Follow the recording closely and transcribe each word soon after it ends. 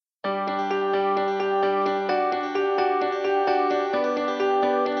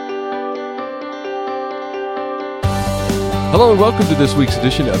Hello and welcome to this week's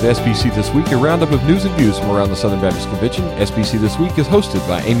edition of SBC This Week, a roundup of news and views from around the Southern Baptist Convention. SBC This Week is hosted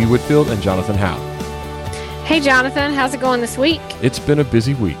by Amy Whitfield and Jonathan Howe. Hey, Jonathan, how's it going this week? It's been a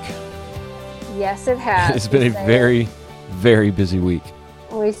busy week. Yes, it has. It's been a very, very busy week.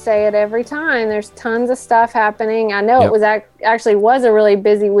 We say it every time. There's tons of stuff happening. I know It was actually was a really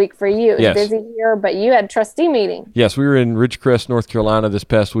busy week for you. It was busy here, but you had trustee meeting. Yes, we were in Ridgecrest, North Carolina this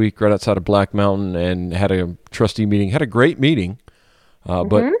past week, right outside of Black Mountain, and had a trustee meeting. Had a great meeting,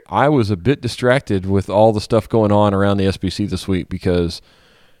 but I was a bit distracted with all the stuff going on around the SBC this week because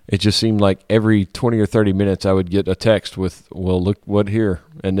it just seemed like every 20 or 30 minutes I would get a text with, well, look what here.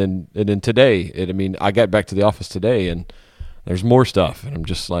 And then today, I got back to the office today and there's more stuff. And I'm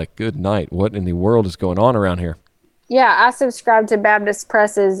just like, good night. What in the world is going on around here? Yeah, I subscribe to Baptist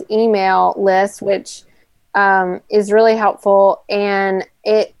Press's email list, which is really helpful. And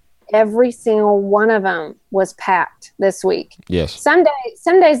every single one of them was packed this week. Yes. Some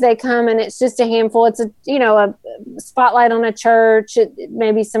days they come and it's just a handful. It's a spotlight on a church,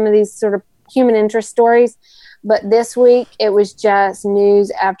 maybe some of these sort of human interest stories. But this week it was just news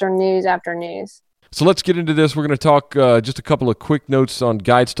after news after news. So let's get into this. We're going to talk just a couple of quick notes on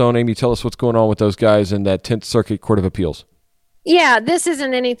Guidestone. Amy, tell us what's going on with those guys in that 10th Circuit Court of Appeals. Yeah, this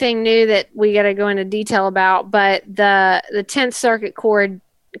isn't anything new that we got to go into detail about, but the 10th Circuit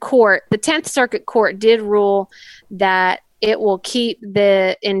Court did rule that it will keep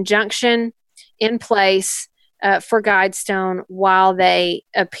the injunction in place for Guidestone while they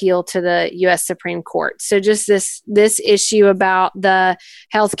appeal to the U.S. Supreme Court. So just this issue about the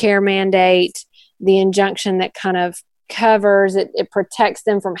healthcare mandate, the injunction that kind of covers it protects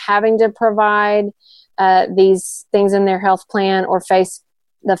them from having to provide these things in their health plan or face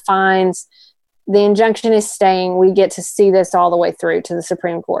the fines. The injunction is staying. We get to see this all the way through to the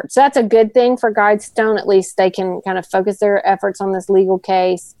Supreme Court. So that's a good thing for Guidestone. At least they can kind of focus their efforts on this legal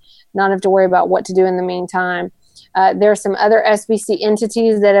case, not have to worry about what to do in the meantime. There are some other SBC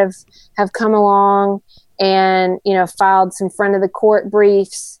entities that have come along and, filed some front of the court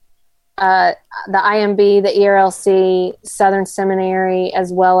briefs. The IMB, the ERLC, Southern Seminary,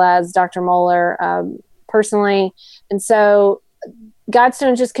 as well as Dr. Moeller personally. And so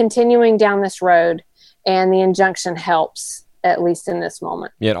Guidestone's just continuing down this road, and the injunction helps, at least in this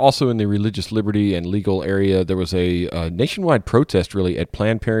moment. Yeah, and also in the religious liberty and legal area, there was a nationwide protest, really, at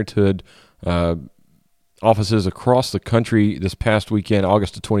Planned Parenthood offices across the country this past weekend,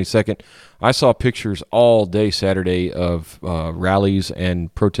 August the 22nd. I saw pictures all day Saturday of rallies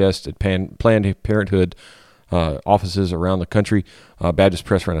and protests at Planned Parenthood offices around the country. Baptist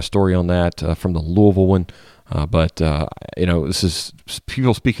Press ran a story on that from the Louisville one. But this is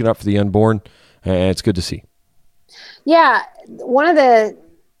people speaking up for the unborn, and it's good to see. Yeah, one of the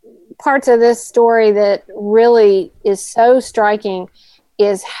parts of this story that really is so striking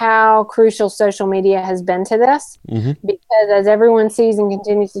is how crucial social media has been to this. Mm-hmm. Because as everyone sees and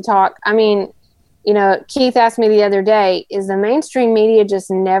continues to talk, Keith asked me the other day, is the mainstream media just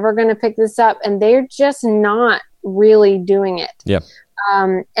never going to pick this up? And they're just not really doing it. Yeah.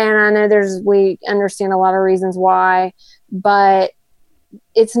 And I know we understand a lot of reasons why, but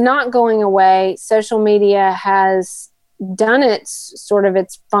it's not going away. Social media has done its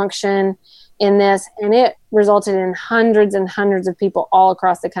function in this, and it resulted in hundreds and hundreds of people all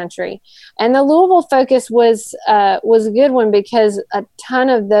across the country. And the Louisville focus was a good one because a ton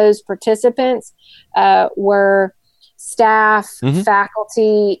of those participants were staff,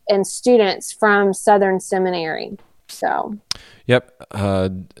 faculty, and students from Southern Seminary. So. Yep,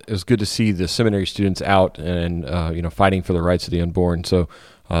 it was good to see the seminary students out and fighting for the rights of the unborn. So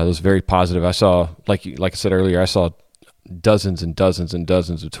it was very positive. I saw, like I said earlier, I saw dozens and dozens and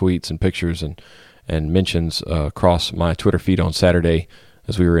dozens of tweets and pictures and mentions across my Twitter feed on Saturday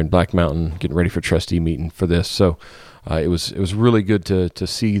as we were in Black Mountain getting ready for trustee meeting for this. So it was really good to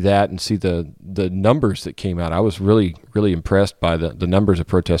see that and see the numbers that came out. I was really, really impressed by the numbers of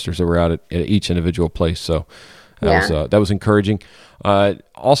protesters that were out at each individual place. So. That was encouraging.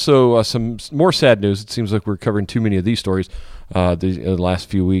 Also, some more sad news. It seems like we're covering too many of these stories the last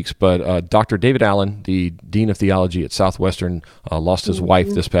few weeks. But Dr. David Allen, the Dean of Theology at Southwestern, lost his wife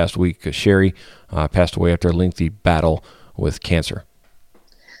this past week. Sherry passed away after a lengthy battle with cancer.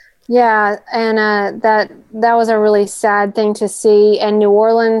 Yeah, and that was a really sad thing to see. And New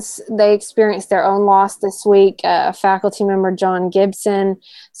Orleans, they experienced their own loss this week, faculty member John Gibson.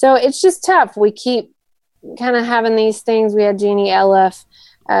 So it's just tough. We keep kind of having these things. We had Jeannie Elliff.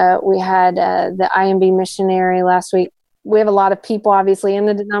 We had the IMB missionary last week. We have a lot of people, obviously, in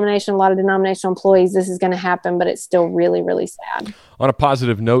the denomination, a lot of denominational employees. This is going to happen, but it's still really, really sad. On a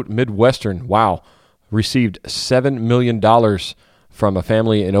positive note, Midwestern, wow. received $7 million from a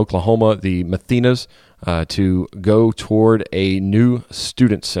family in Oklahoma, the Mathenas, to go toward a new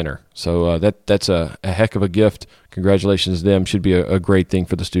student center. So that's a heck of a gift. Congratulations to them. Should be a great thing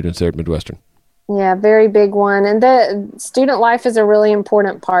for the students there at Midwestern. Yeah, very big one. And the student life is a really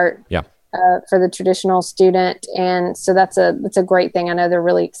important part for the traditional student. And so that's a great thing. I know they're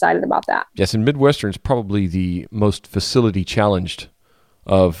really excited about that. Yes, and Midwestern is probably the most facility challenged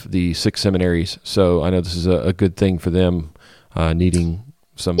of the 6 seminaries. So I know this is a good thing for them, needing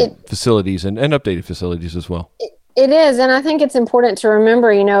some facilities and updated facilities as well. It is, and I think it's important to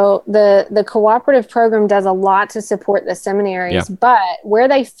remember, the cooperative program does a lot to support the seminaries, but where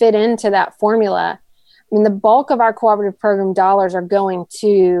they fit into that formula, I mean, the bulk of our cooperative program dollars are going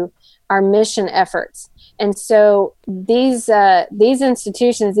to our mission efforts. And so these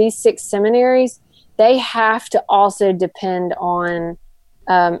institutions, these 6 seminaries, they have to also depend on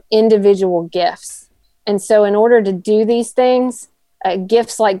individual gifts. And so in order to do these things,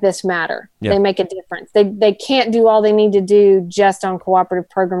 gifts like this matter. They make a difference. They can't do all they need to do just on cooperative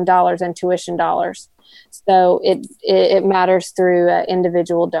program dollars and tuition dollars. So it matters through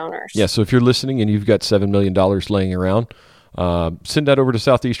individual donors. Yeah. So if you're listening and you've got $7 million laying around, send that over to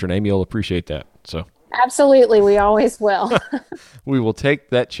Southeastern. Amy will appreciate that. So absolutely, we always will. We will take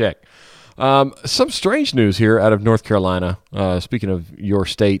that check. Some strange news here out of North Carolina. Speaking of your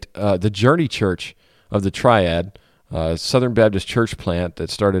state, the Journey Church of the Triad, Southern Baptist church plant that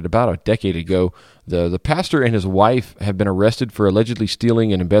started about a decade ago. The pastor and his wife have been arrested for allegedly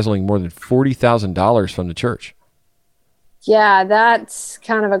stealing and embezzling more than $40,000 from the church. Yeah, that's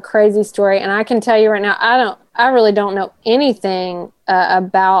kind of a crazy story. And I can tell you right now, I really don't know anything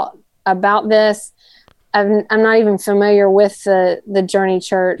about this. I'm not even familiar with the Journey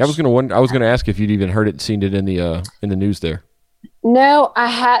Church. I was going to ask if you'd even heard it, seen it in the news there. No, I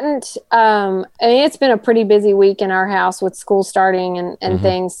hadn't. I mean, it's been a pretty busy week in our house with school starting and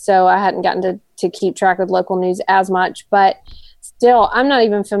things, so I hadn't gotten to keep track of local news as much. But still, I'm not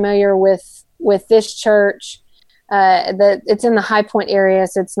even familiar with this church. It's in the High Point area,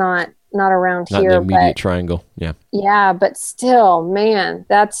 so it's not around not here. In the immediate triangle, yeah. Yeah, but still, man,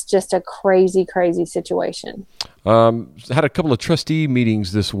 that's just a crazy, crazy situation. Had a couple of trustee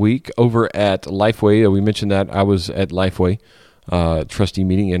meetings this week over at Lifeway. We mentioned that I was at Lifeway. Trustee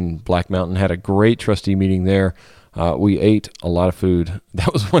meeting in Black Mountain. Had a great trustee meeting there. We ate a lot of food.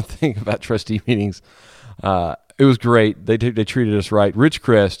 That was one thing about trustee meetings. It was great. They treated us right.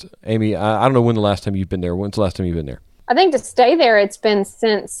 Ridgecrest, Amy, I don't know when the last time you've been there. When's the last time you've been there? I think to stay there, it's been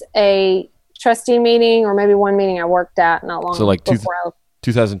since a trustee meeting or maybe one meeting I worked at not long. So like before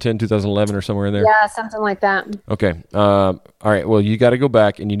 2010, 2011 or somewhere in there? Yeah, something like that. Okay. All right. Well, you got to go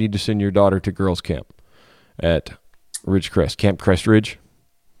back and you need to send your daughter to girls camp at Ridgecrest, Camp Crest Ridge.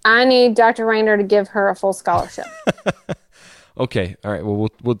 I need Dr. Rayner to give her a full scholarship. Okay. All right. Well,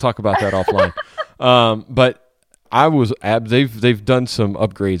 we'll talk about that offline. But they've done some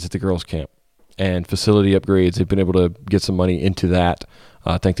upgrades at the girls camp and facility upgrades. They've been able to get some money into that.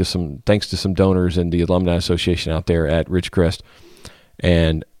 Thanks to some donors and the Alumni Association out there at Ridgecrest.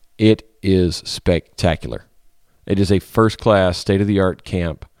 And it is spectacular. It is a first-class, state-of-the-art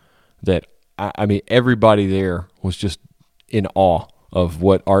camp that, I mean, everybody there was just in awe of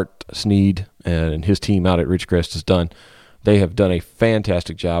what Art Sneed and his team out at Ridgecrest has done. They have done a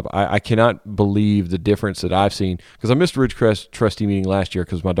fantastic job. I cannot believe the difference that I've seen, because I missed Ridgecrest trustee meeting last year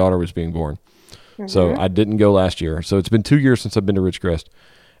because my daughter was being born. Mm-hmm. So I didn't go last year. So it's been 2 years since I've been to Ridgecrest.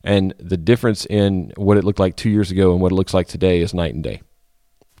 And the difference in what it looked like 2 years ago and what it looks like today is night and day.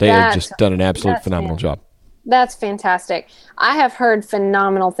 They have just done an absolute phenomenal job. That's fantastic. I have heard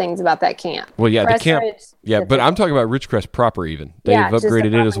phenomenal things about that camp. Well, yeah, the camp. Yeah, but I'm talking about Ridgecrest proper even. They've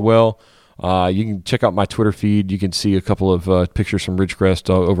upgraded it as well. You can check out my Twitter feed. You can see a couple of pictures from Ridgecrest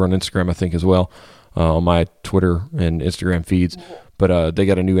over on Instagram, I think, as well, on my Twitter and Instagram feeds. Mm-hmm. But they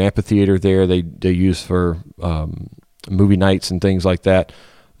got a new amphitheater there they use for movie nights and things like that.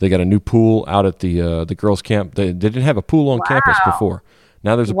 They got a new pool out at the girls' camp. They didn't have a pool on campus before.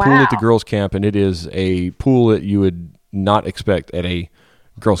 Now there's a pool at the girls' camp, and it is a pool that you would not expect at a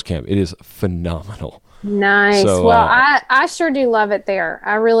girls' camp. It is phenomenal. Nice. So, well, I sure do love it there.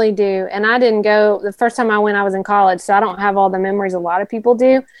 I really do. And I didn't go, the first time I went, I was in college, so I don't have all the memories a lot of people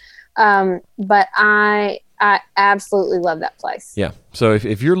do. But I absolutely love that place. Yeah. So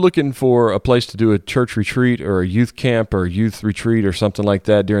if you're looking for a place to do a church retreat or a youth camp or a youth retreat or something like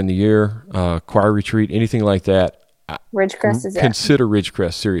that during the year, choir retreat, anything like that, Ridgecrest is it. Consider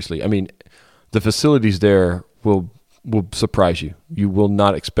Ridgecrest, seriously. I mean, the facilities there will will surprise you. You will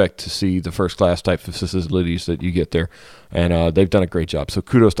not expect to see the first class type facilities that you get there, and they've done a great job. So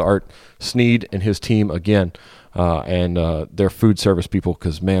kudos to Art Sneed and his team again, and their food service people,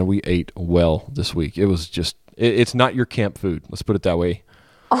 because man, we ate well this week. It was just it's not your camp food. Let's put it that way.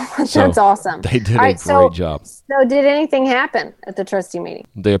 Oh, that's awesome. They did a great job. So did anything happen at the trustee meeting?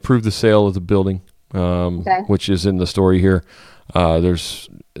 They approved the sale of the building, which is in the story here.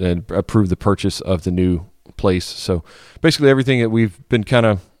 Approved the purchase of the new place. So basically everything that we've been kind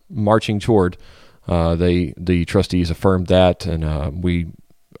of marching toward, the trustees affirmed that, and we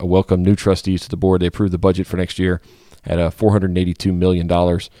welcome new trustees to the board. They approved the budget for next year at $482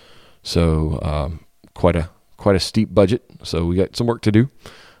 million. So quite a steep budget. So we got some work to do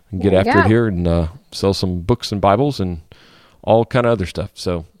and get after it here and sell some books and Bibles and all kind of other stuff.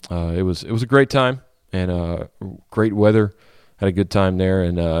 So it was a great time and great weather. Had a good time there,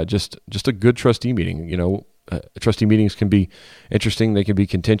 and just a good trustee meeting. You know, trustee meetings can be interesting; they can be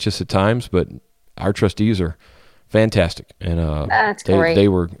contentious at times, but our trustees are fantastic, and that's great. They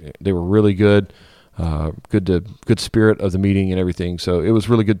were really good. Good spirit of the meeting and everything. So it was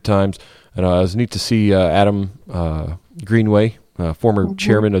really good times, and it was neat to see Adam Greenway, former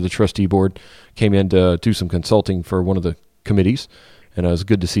chairman of the trustee board, came in to do some consulting for one of the committees. And it was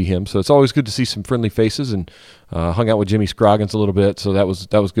good to see him. So it's always good to see some friendly faces, and hung out with Jimmy Scroggins a little bit. So that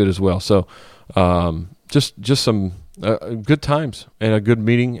was good as well. So just some good times and a good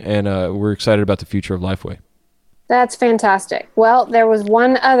meeting, and we're excited about the future of Lifeway. That's fantastic. Well, there was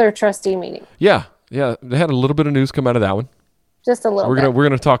one other trustee meeting. Yeah. They had a little bit of news come out of that one. Just a little bit. We're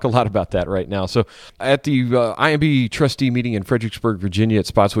gonna talk a lot about that right now. So at the IMB trustee meeting in Fredericksburg, Virginia, at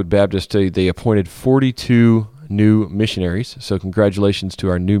Spotswood Baptist, they appointed 42 new missionaries. So congratulations to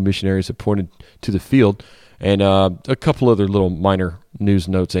our new missionaries appointed to the field. And a couple other little minor news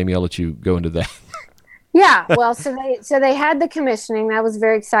notes. Amy, I'll let you go into that. Yeah, well, so they had the commissioning. That was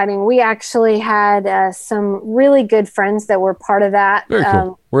very exciting. We actually had some really good friends that were part of that. Very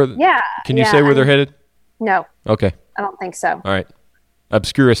cool. Can you say where they're headed? No. Okay. I don't think so. All right.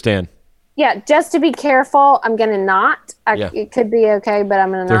 Obscuristan. Yeah, just to be careful, I'm going to not. It could be okay, but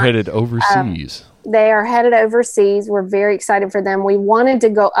I'm going to not. They're headed overseas. They are headed overseas. We're very excited for them. We wanted to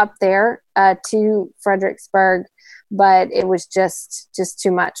go up there to Fredericksburg, but it was just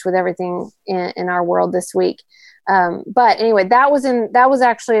too much with everything in our world this week. But anyway, that was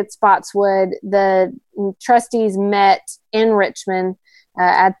actually at Spotswood. The trustees met in Richmond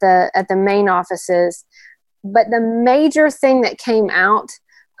at the main offices. But the major thing that came out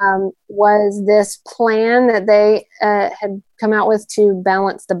was this plan that they had come out with to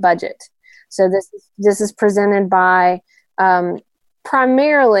balance the budget. So this is presented by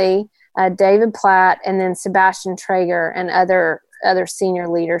primarily David Platt and then Sebastian Traeger and other senior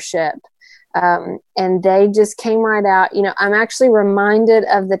leadership. And they just came right out. You know, I'm actually reminded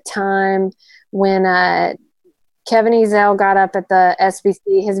of the time when Kevin Ezell got up at the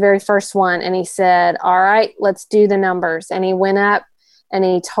SBC, his very first one, and he said, all right, let's do the numbers. And he went up and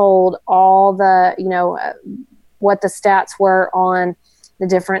he told all the, what the stats were on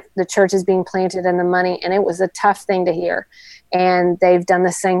the churches being planted and the money. And it was a tough thing to hear. And they've done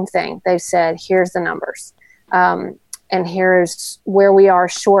the same thing. They've said, here's the numbers. And here's where we are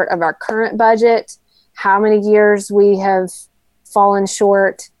short of our current budget, how many years we have fallen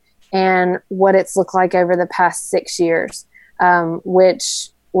short, and what it's looked like over the past 6 years, which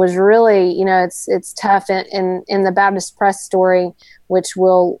was really, it's tough. In the Baptist Press story, which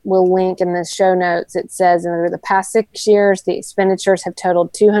we'll link in the show notes, it says over the past 6 years, the expenditures have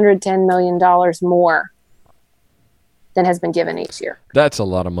totaled $210 million more than has been given each year. That's a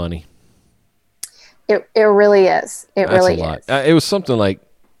lot of money. It really is. That's really a lot. It was something like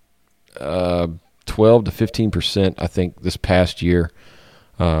 12 to 15%, I think, this past year.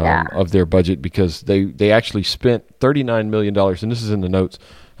 Of their budget, because they actually spent $39 million, and this is in the notes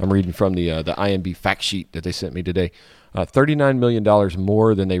I'm reading from the IMB fact sheet that they sent me today, $39 million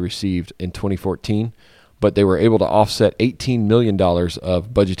more than they received in 2014, but they were able to offset $18 million of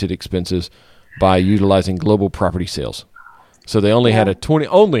budgeted expenses by utilizing global property sales. So they only had a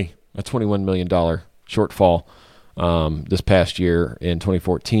 $21 million shortfall this past year in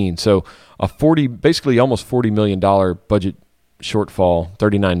 2014. So basically almost $40 million budget shortfall,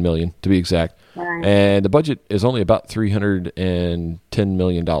 $39 million to be exact. Right. And the budget is only about $310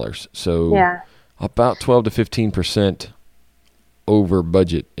 million. So about 12 to 15% over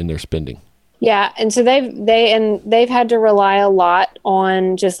budget in their spending. Yeah, and so they've had to rely a lot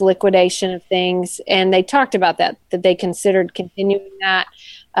on just liquidation of things, and they talked about that they considered continuing that,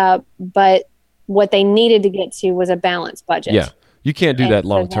 but what they needed to get to was a balanced budget. Yeah, you can't do that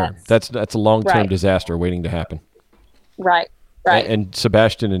long term. That's a long term disaster waiting to happen. Right. Right. And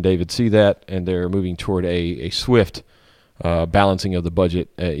Sebastian and David see that, and they're moving toward a swift balancing of the budget.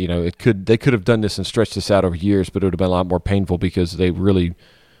 They could have done this and stretched this out over years, but it would have been a lot more painful because they really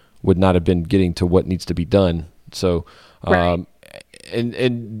would not have been getting to what needs to be done. So,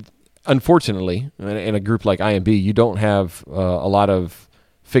 and unfortunately, in a group like IMB, you don't have a lot of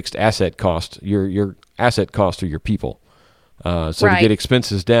fixed asset cost. Your asset cost are your people. So to get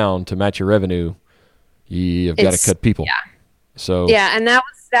expenses down to match your revenue, you've got to cut people. Yeah. So and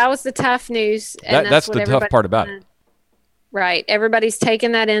that was the tough news. And that's the tough part about it. Right. Everybody's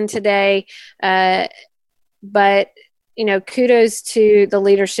taken that in today. But, kudos to the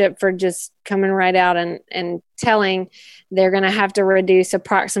leadership for just coming right out and telling they're going to have to reduce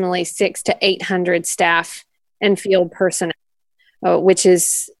approximately 600 to 800 staff and field personnel, which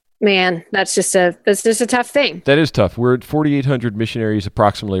is, man, that's just a tough thing. That is tough. We're at 4,800 missionaries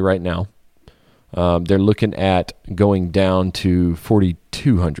approximately right now. They're looking at going down to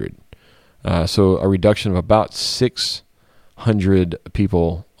 4,200. So a reduction of about 600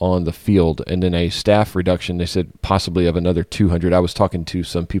 people on the field, and then a staff reduction, they said possibly of another 200. I was talking to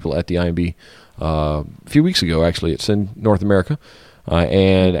some people at the IMB a few weeks ago, actually. It's in North America,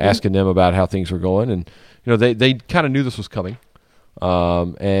 and asking them about how things were going. And, they kind of knew this was coming.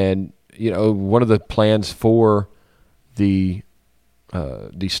 And, one of the plans for the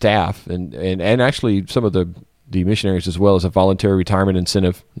staff and actually some of the missionaries as well as a voluntary retirement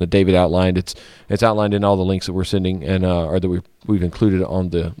incentive that David outlined. It's outlined in all the links that we're sending and or that we've included on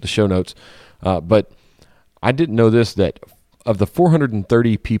the show notes. But I didn't know this, that of the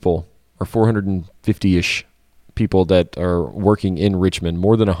 430 people or 450-ish people that are working in Richmond,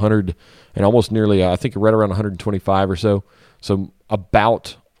 more than 100 and almost nearly, I think right around 125 or so. So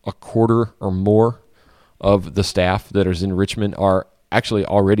about a quarter or more of the staff that is in Richmond are actually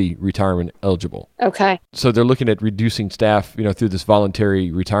already retirement eligible. Okay. So they're looking at reducing staff, through this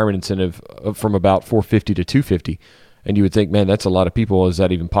voluntary retirement incentive from about 450 to 250. And you would think, man, that's a lot of people. Is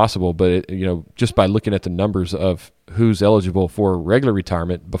that even possible? But just by looking at the numbers of who's eligible for regular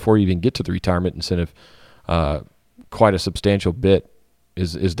retirement before you even get to the retirement incentive, quite a substantial bit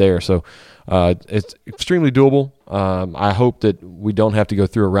is there. So it's extremely doable. I hope that we don't have to go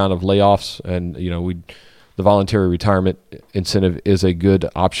through a round of layoffs, and the voluntary retirement incentive is a good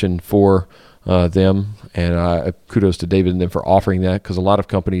option for them. And kudos to David and them for offering that, because a lot of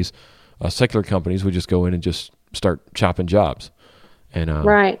companies, secular companies, would just go in and just start chopping jobs. And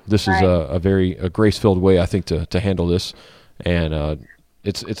this is a very grace-filled way, I think, to handle this. And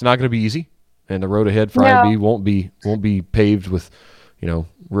it's not going to be easy. And the road ahead for IMB won't be paved with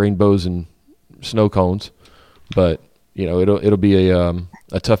rainbows and snow cones. But it'll be a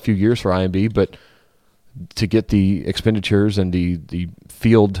tough few years for IMB. But to get the expenditures and the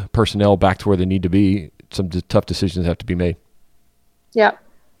field personnel back to where they need to be, some tough decisions have to be made. Yeah.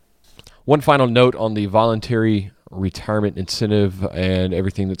 One final note on the voluntary retirement incentive and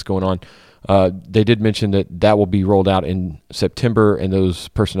everything that's going on. They did mention that will be rolled out in September, and those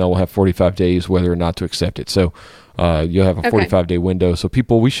personnel will have 45 days whether or not to accept it. So you'll have a 45-day window. So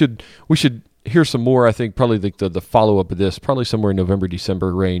people, we should hear some more. I think probably the follow-up of this, probably somewhere in November,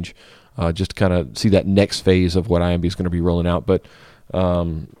 December range, just to kind of see that next phase of what IMB is going to be rolling out. But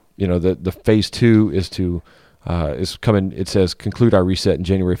the phase 2 is coming. It says conclude our reset in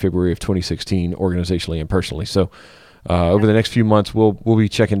January, February of 2016, organizationally and personally. So over the next few months, we'll be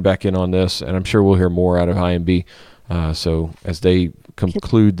checking back in on this, and I'm sure we'll hear more out of IMB. So as they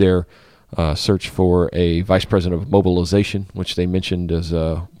conclude their search for a vice president of mobilization, which they mentioned as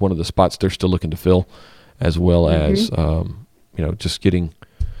one of the spots they're still looking to fill, as well as just getting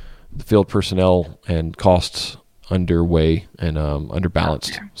the field personnel and costs underway and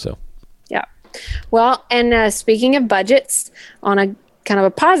underbalanced. So, yeah. Well, and speaking of budgets, on a kind of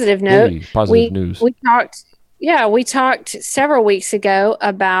a positive note, news. We talked several weeks ago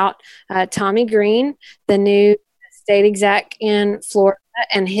about Tommy Green, the new state exec in Florida,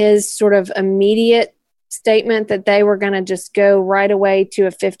 and his sort of immediate statement that they were going to just go right away to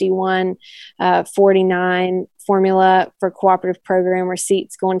a 51-49 formula for cooperative program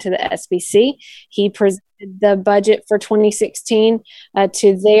receipts going to the SBC. He presented the budget for 2016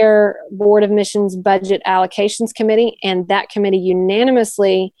 to their Board of Missions Budget Allocations Committee, and that committee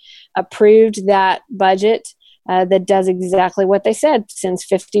unanimously approved that budget that does exactly what they said, sends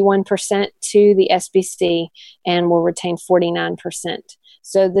 51% to the SBC and will retain 49%.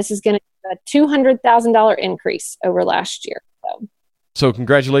 So this is going to be a $200,000 increase over last year. So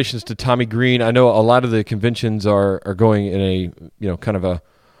congratulations to Tommy Green. I know a lot of the conventions are going in a kind of a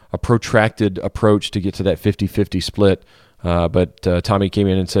protracted approach to get to that 50-50 split. But Tommy came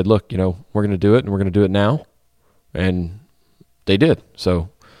in and said, look, we're going to do it, and we're going to do it now. and they did. So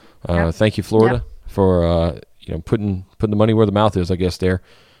thank you, Florida, for putting the money where the mouth is, I guess, there,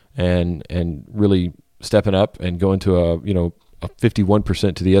 and really stepping up and going to a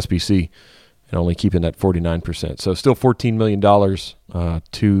 51% to the SBC and only keeping that 49%. So still $14 million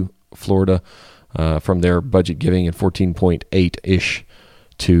to Florida from their budget giving, and 14.8-ish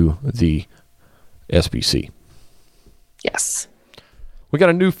to the SBC. Yes. We got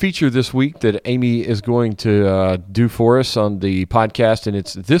a new feature this week that Amy is going to do for us on the podcast, and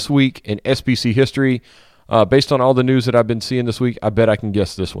it's This Week in SBC History. Based on all the news that I've been seeing this week, I bet I can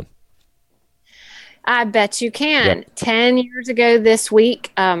guess this one. I bet you can. Yep. 10 years ago this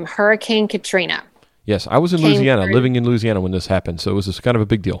week, Hurricane Katrina. Yes, I was in Louisiana, living in Louisiana when this happened, so it was just kind of a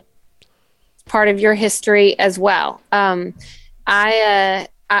big deal. Part of your history as well. I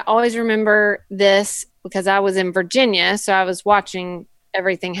always remember this because I was in Virginia, so I was watching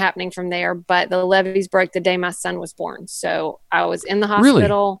everything happening from there, but the levees broke the day my son was born. So I was in the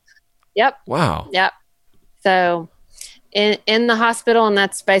hospital. Really? Yep. Wow. Yep. So in the hospital, and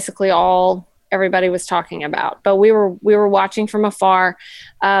that's basically all everybody was talking about. But we were watching from afar.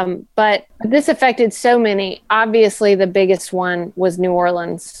 But this affected so many. Obviously, the biggest one was New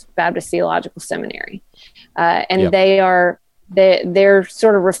Orleans Baptist Theological Seminary. And yep. They're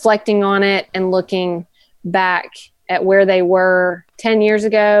sort of reflecting on it and looking back at where they were 10 years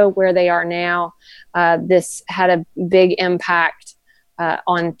ago, where they are now. This had a big impact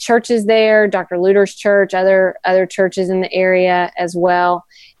on churches there, Dr. Luter's church, other churches in the area as well.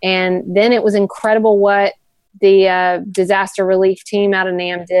 And then it was incredible what the disaster relief team out of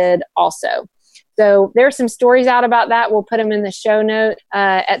NAM did also. So there's some stories out about that. We'll put them in the show note.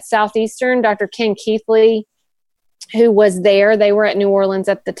 At Southeastern, Dr. Ken Keithley, who was there, they were at New Orleans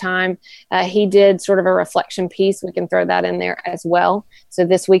at the time. He did sort of a reflection piece. We can throw that in there as well. So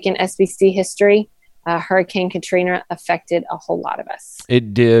this week in SBC history, Hurricane Katrina affected a whole lot of us.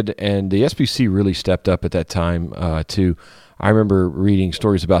 It did, and the SBC really stepped up at that time too. I remember reading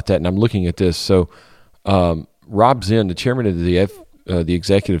stories about that, and I'm looking at this. So Rob Zinn, the chairman of the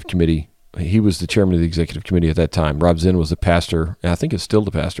executive committee, he was the chairman of the executive committee at that time. Rob Zinn was the pastor, and I think it's still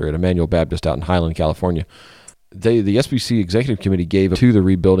the pastor at Emmanuel Baptist out in Highland, California. The SBC executive committee gave to the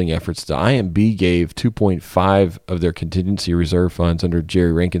rebuilding efforts. The IMB gave 2.5 of their contingency reserve funds under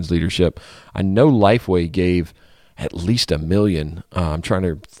Jerry Rankin's leadership. I know Lifeway gave at least $1 million. I'm trying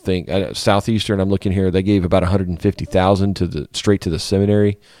to think. Southeastern, I'm looking here. They gave about $150,000 straight to the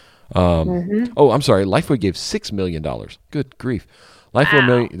seminary. Oh, I'm sorry. Lifeway gave $6 million. Good grief.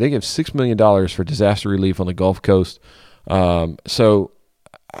 Lifeway, they gave $6 million for disaster relief on the Gulf Coast. So,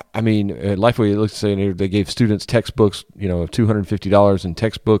 I mean, Lifeway, let's say they gave students textbooks, $250 in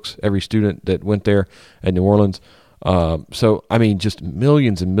textbooks, every student that went there at New Orleans. So, I mean, just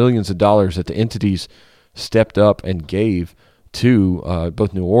millions and millions of dollars that the entities stepped up and gave to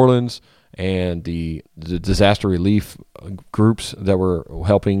both New Orleans and the disaster relief groups that were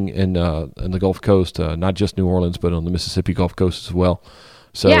helping in the Gulf Coast, not just New Orleans, but on the Mississippi Gulf Coast as well.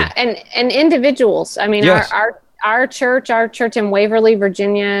 So yeah, and individuals. I mean, yes. Our church in Waverly,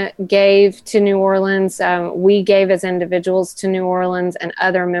 Virginia, gave to New Orleans. We gave as individuals to New Orleans, and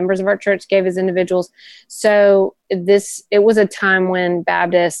other members of our church gave as individuals. So it was a time when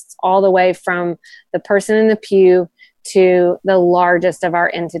Baptists, all the way from the person in the pew to the largest of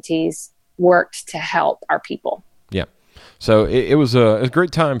our entities, worked to help our people. Yeah. So it was a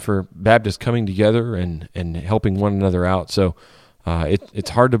great time for Baptists coming together and helping one another out. So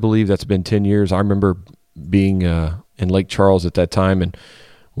it's hard to believe that's been 10 years. I remember being in Lake Charles at that time, and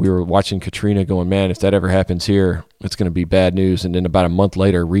we were watching Katrina going, man, if that ever happens here, it's going to be bad news. And then about a month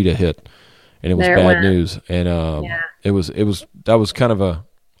later, Rita hit, and it was bad news. And that was kind of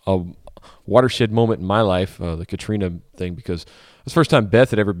a watershed moment in my life, the Katrina thing, because it was the first time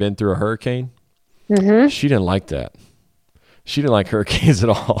Beth had ever been through a hurricane. Mm-hmm. She didn't like that. She didn't like hurricanes at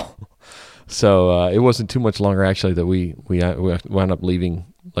all. So it wasn't too much longer, actually, that we wound up leaving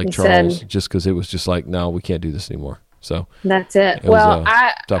Lake Charles, just because it was just like, no, we can't do this anymore. So that's it. Well,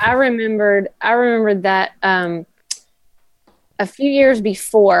 I remembered that a few years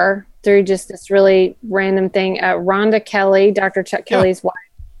before, through just this really random thing, Rhonda Kelly, Dr. Chuck Kelly's wife,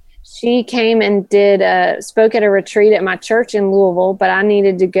 she came and spoke at a retreat at my church in Louisville, but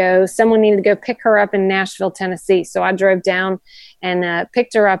someone needed to go pick her up in Nashville, Tennessee. So I drove down and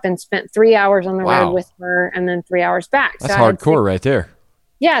picked her up and spent 3 hours on the road with her, and then 3 hours back. That's hardcore right there.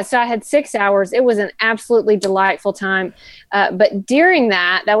 Yeah, so I had 6 hours. It was an absolutely delightful time. But during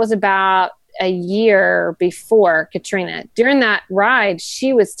that was about a year before Katrina. During that ride,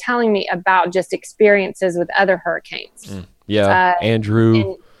 she was telling me about just experiences with other hurricanes. Yeah,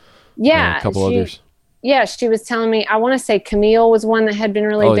 Andrew. Yeah, a couple others. yeah, she was telling me, I want to say Camille was one that had been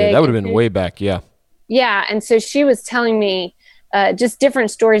really big. Yeah, that would have been way back. Yeah. Yeah. And so she was telling me just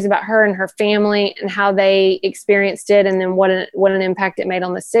different stories about her and her family and how they experienced it, and then what an impact it made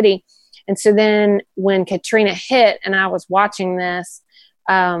on the city. And so then when Katrina hit and I was watching this,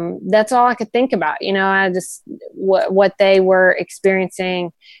 that's all I could think about. I just, what they were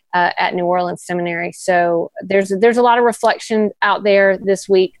experiencing at New Orleans Seminary. So there's a lot of reflection out there this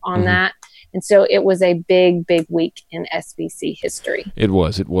week on that. And so it was a big, big week in SBC history. It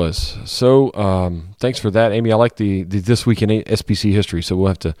was. So thanks for that, Amy. I like the This Week in SBC History, so we'll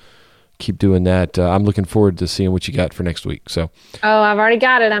have to keep doing that. I'm looking forward to seeing what you got for next week. So, I've already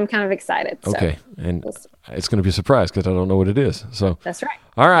got it. I'm kind of excited. Okay, and it's going to be a surprise because I don't know what it is. So that's right.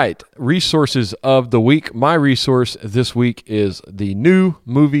 All right, resources of the week. My resource this week is the new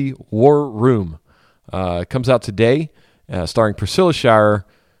movie War Room. It comes out today, starring Priscilla Shirer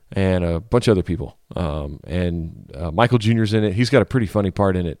and a bunch of other people. And Michael Jr.'s in it. He's got a pretty funny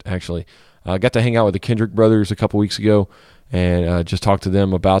part in it, actually. I got to hang out with the Kendrick brothers a couple weeks ago and just talk to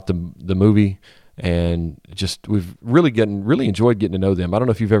them about the movie. And we've really enjoyed getting to know them. I don't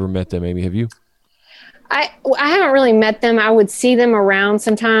know if you've ever met them, Amy. Have you? I haven't really met them. I would see them around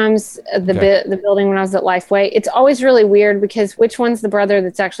sometimes, the building when I was at Lifeway. It's always really weird because which one's the brother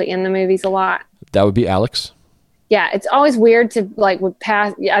that's actually in the movies a lot? That would be Alex. Yeah, it's always weird to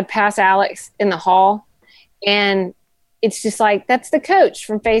I'd pass Alex in the hall, and it's just like, that's the coach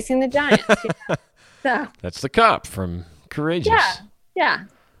from Facing the Giants. So that's the cop from Courageous. Yeah.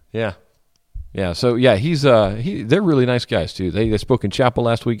 So he's they're really nice guys too. They spoke in chapel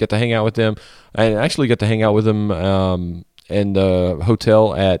last week. Got to hang out with them. I actually got to hang out with them in the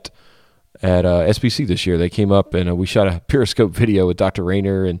hotel at SBC this year. They came up and we shot a Periscope video with Dr.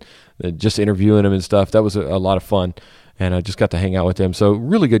 Rayner and just interviewing him and stuff. That was a lot of fun, and I just got to hang out with them. So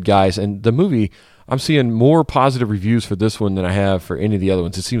really good guys. And the movie, I'm seeing more positive reviews for this one than I have for any of the other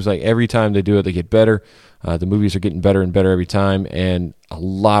ones. It seems like every time they do it, they get better. The movies are getting better and better every time, and a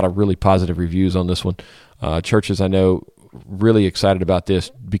lot of really positive reviews on this one. Churches I know really excited about this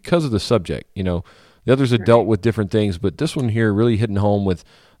because of the subject. The others have dealt with different things, but this one here really hitting home with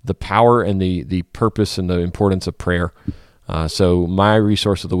the power and the purpose and the importance of prayer. So my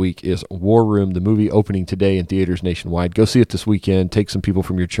resource of the week is War Room, the movie opening today in theaters nationwide. Go see it this weekend. Take some people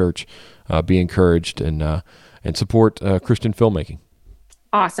from your church. Be encouraged and support Christian filmmaking.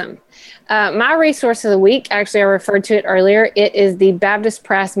 Awesome. My resource of the week, actually, I referred to it earlier. It is the Baptist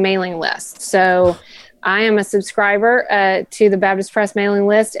Press mailing list. So I am a subscriber to the Baptist Press mailing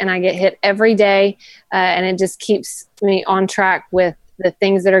list, and I get hit every day, and it just keeps me on track with the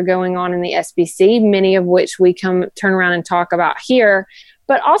things that are going on in the SBC, many of which we turn around and talk about here,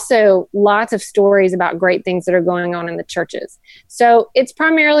 but also lots of stories about great things that are going on in the churches. So it's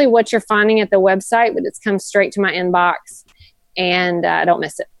primarily what you're finding at the website, but it's come straight to my inbox, and I don't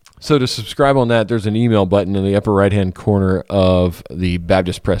miss it. So to subscribe on that, there's an email button in the upper right-hand corner of the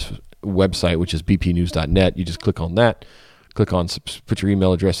Baptist Press website, which is bpnews.net. You just click on that, put your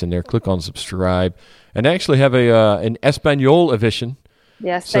email address in there, click on subscribe, and they actually have an Espanol edition.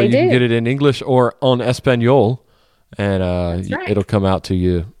 Yes, so they do. So you can get it in English or on Espanol, and right. It'll come out to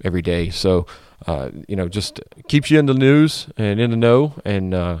you every day. So, just keeps you in the news and in the know,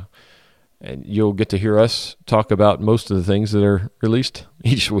 and you'll get to hear us talk about most of the things that are released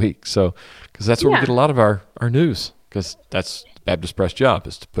each week. So, because that's where we get a lot of our news, because that's the Baptist Press job,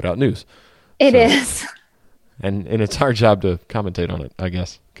 is to put out news. It is. And it's our job to commentate on it, I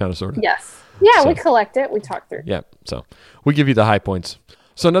guess, kind of, sort of. Yes. Yeah, we collect it. We talk through. Yeah, so we give you the high points.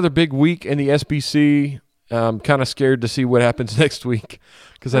 So another big week in the SBC. I'm kind of scared to see what happens next week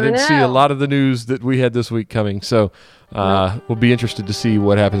because I didn't see a lot of the news that we had this week coming. So we'll be interested to see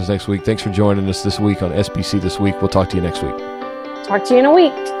what happens next week. Thanks for joining us this week on SBC This Week. We'll talk to you next week. Talk to you in a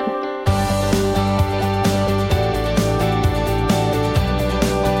week.